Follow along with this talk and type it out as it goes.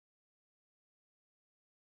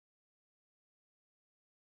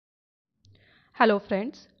Hello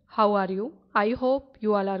friends, how are you? I hope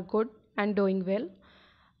you all are good and doing well.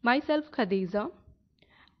 Myself Khadija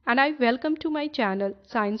and I welcome to my channel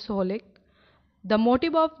Science Holic. The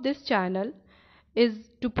motive of this channel is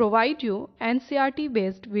to provide you NCERT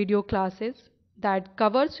based video classes that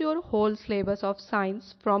covers your whole syllabus of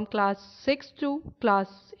science from class 6 to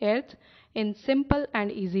class 8 in simple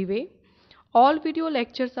and easy way. All video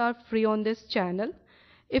lectures are free on this channel.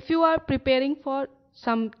 If you are preparing for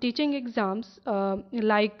some teaching exams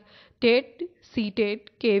like TET, CTET,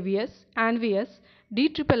 KVS, NVS,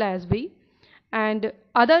 DSSB and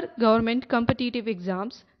other government competitive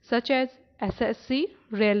exams such as SSC,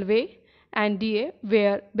 Railway and DA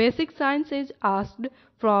where basic science is asked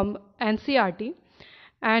from NCERT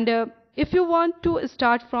and if you want to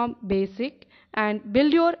start from basic and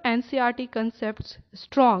build your NCERT concepts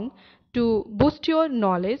strong to boost your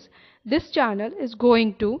knowledge, this channel is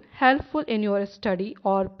going to helpful in your study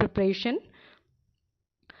or preparation.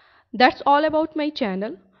 That's all about my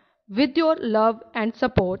channel. With your love and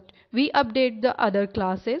support, we update the other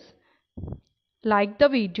classes. Like the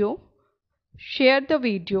video, share the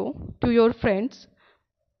video to your friends,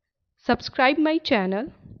 subscribe my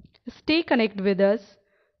channel, stay connected with us.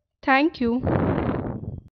 Thank you.